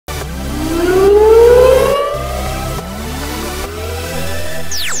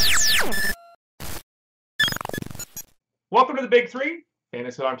Welcome to the Big Three,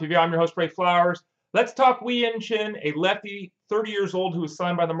 Fantasy Alarm TV. I'm your host, Ray Flowers. Let's talk Wei-Yin Chen, a lefty, 30 years old, who was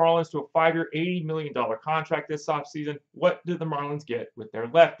signed by the Marlins to a 5-year, $80 million contract this offseason. What did the Marlins get with their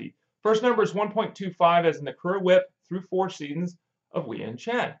lefty? First number is 1.25 as in the career whip through 4 seasons of Wei-Yin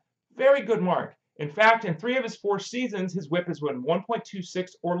Chen. Very good mark. In fact, in 3 of his 4 seasons, his whip has been 1.26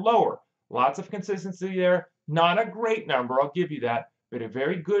 or lower. Lots of consistency there. Not a great number, I'll give you that, but a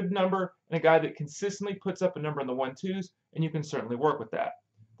very good number and a guy that consistently puts up a number in the 1-2s, and you can certainly work with that.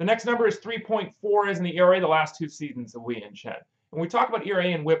 The next number is 3.4 as in the ERA the last 2 seasons of Wei-Yin Chen. When we talk about ERA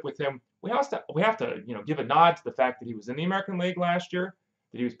and whip with him, we have to give a nod to the fact that he was in the American League last year,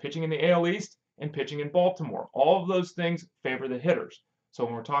 that he was pitching in the AL East and pitching in Baltimore. All of those things favor the hitters. So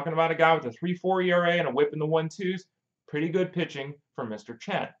when we're talking about a guy with a 3.4 ERA and a whip in the 1-2s, pretty good pitching from Mr.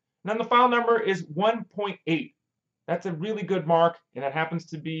 Chen. And then the final number is 1.8. That's a really good mark, and that happens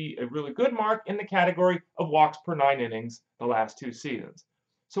to be a really good mark in the category of walks per 9 innings the last 2 seasons.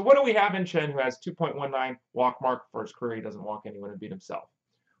 So what do we have in Chen, who has 2.19 walk mark for his career? He doesn't walk anyone and beat himself.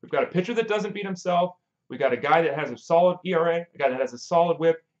 We've got a pitcher that doesn't beat himself. We've got a guy that has a solid ERA, a guy that has a solid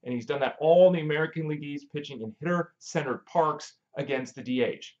whip, and he's done that all in the American League East, pitching in hitter-centered parks against the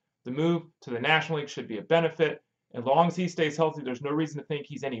DH. The move to the National League should be a benefit. As long as he stays healthy, there's no reason to think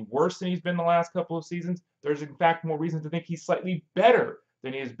he's any worse than he's been the last couple of seasons. There's, in fact, more reason to think he's slightly better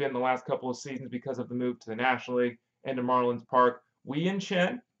than he has been the last couple of seasons because of the move to the National League and to Marlins Park. Wei-Yin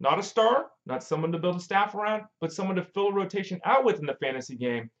Chen, not a star, not someone to build a staff around, but someone to fill a rotation out with in the fantasy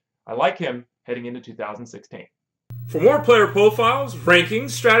game. I like him heading into 2016. For more player profiles, rankings,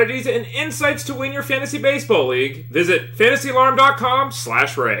 strategies, and insights to win your fantasy baseball league, visit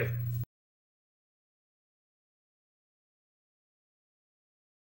fantasyalarm.com/Ray.